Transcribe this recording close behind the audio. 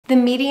The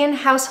median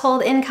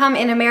household income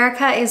in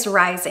America is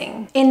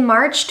rising. In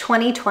March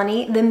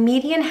 2020, the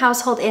median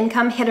household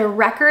income hit a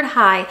record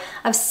high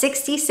of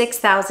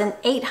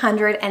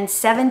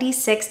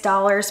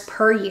 $66,876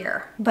 per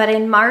year. But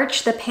in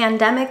March, the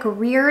pandemic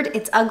reared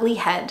its ugly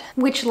head,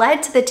 which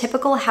led to the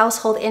typical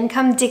household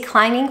income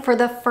declining for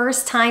the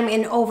first time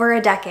in over a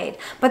decade.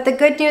 But the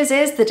good news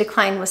is the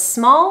decline was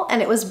small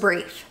and it was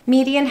brief.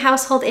 Median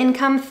household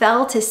income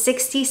fell to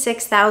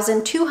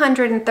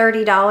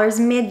 $66,230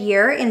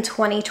 mid-year in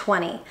 2020,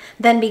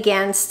 then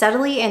began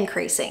steadily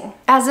increasing.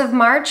 As of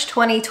March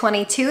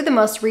 2022, the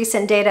most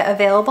recent data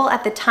available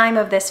at the time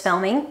of this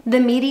filming, the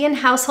median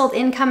household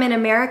income in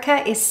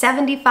America is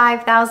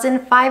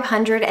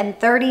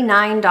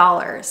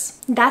 $75,539.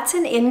 That's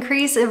an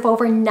increase of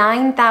over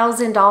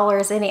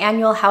 $9,000 in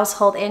annual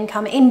household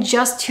income in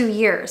just 2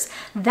 years.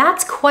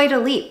 That's quite a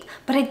leap,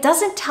 but it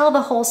doesn't tell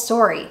the whole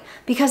story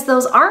because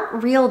those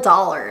aren't real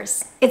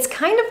dollars. It's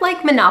kind of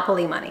like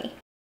Monopoly money.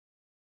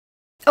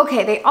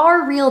 Okay, they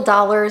are real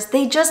dollars,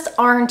 they just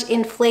aren't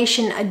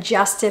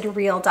inflation-adjusted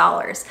real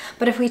dollars.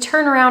 But if we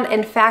turn around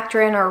and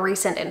factor in our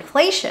recent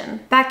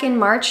inflation, back in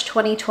March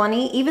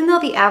 2020, even though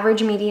the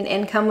average median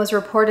income was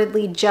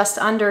reportedly just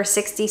under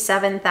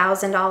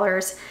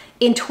 $67,000,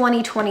 in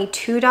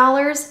 2022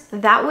 dollars,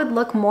 that would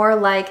look more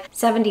like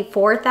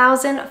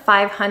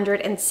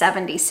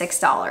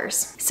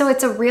 $74,576. So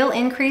it's a real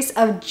increase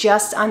of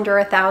just under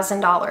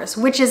 $1,000,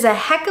 which is a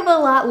heck of a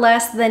lot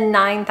less than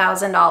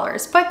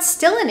 $9,000, but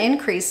still an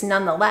increase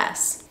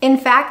nonetheless. In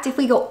fact, if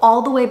we go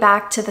all the way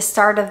back to the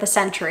start of the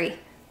century,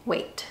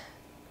 wait,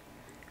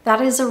 that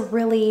is a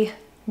really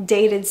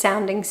dated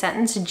sounding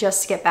sentence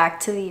just to get back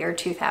to the year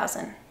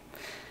 2000.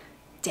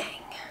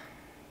 Dang.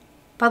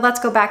 But let's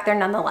go back there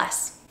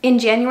nonetheless. In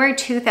January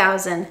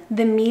 2000,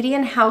 the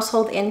median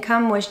household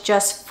income was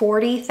just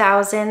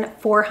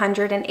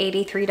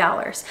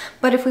 $40,483.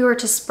 But if we were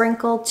to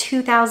sprinkle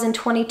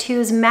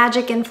 2022's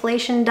magic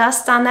inflation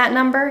dust on that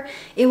number,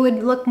 it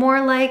would look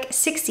more like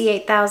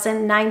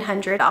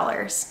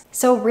 $68,900.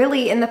 So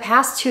really, in the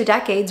past 2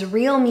 decades,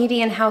 real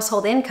median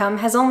household income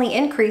has only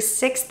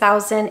increased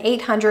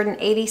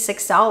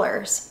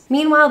 $6,886.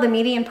 Meanwhile, the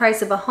median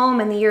price of a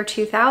home in the year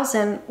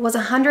 2000 was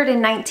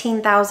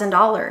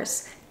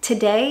 $119,000.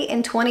 Today,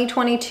 in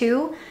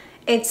 2022,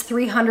 it's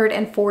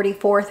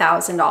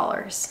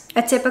 $344,000.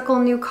 A typical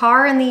new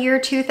car in the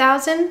year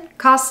 2000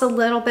 costs a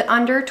little bit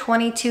under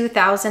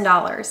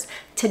 $22,000.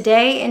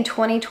 Today, in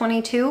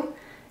 2022,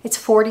 it's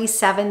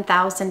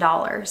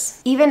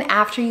 $47,000. Even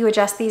after you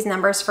adjust these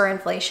numbers for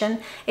inflation,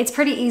 it's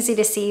pretty easy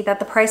to see that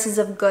the prices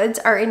of goods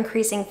are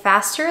increasing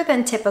faster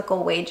than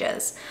typical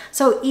wages.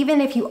 So even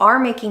if you are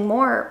making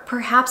more,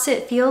 perhaps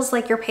it feels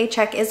like your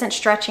paycheck isn't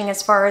stretching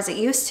as far as it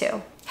used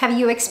to. Have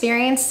you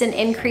experienced an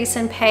increase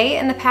in pay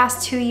in the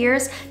past 2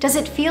 years? Does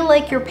it feel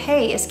like your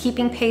pay is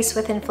keeping pace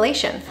with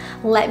inflation?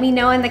 Let me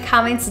know in the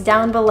comments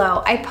down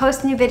below. I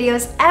post new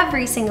videos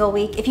every single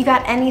week. If you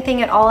got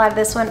anything at all out of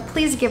this one,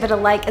 please give it a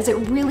like as it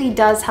really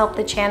does help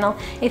the channel.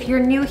 If you're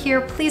new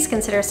here, please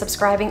consider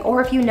subscribing, or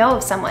if you know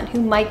of someone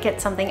who might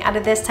get something out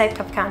of this type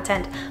of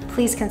content,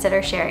 please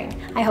consider sharing.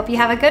 I hope you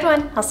have a good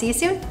one. I'll see you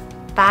soon.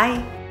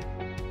 Bye.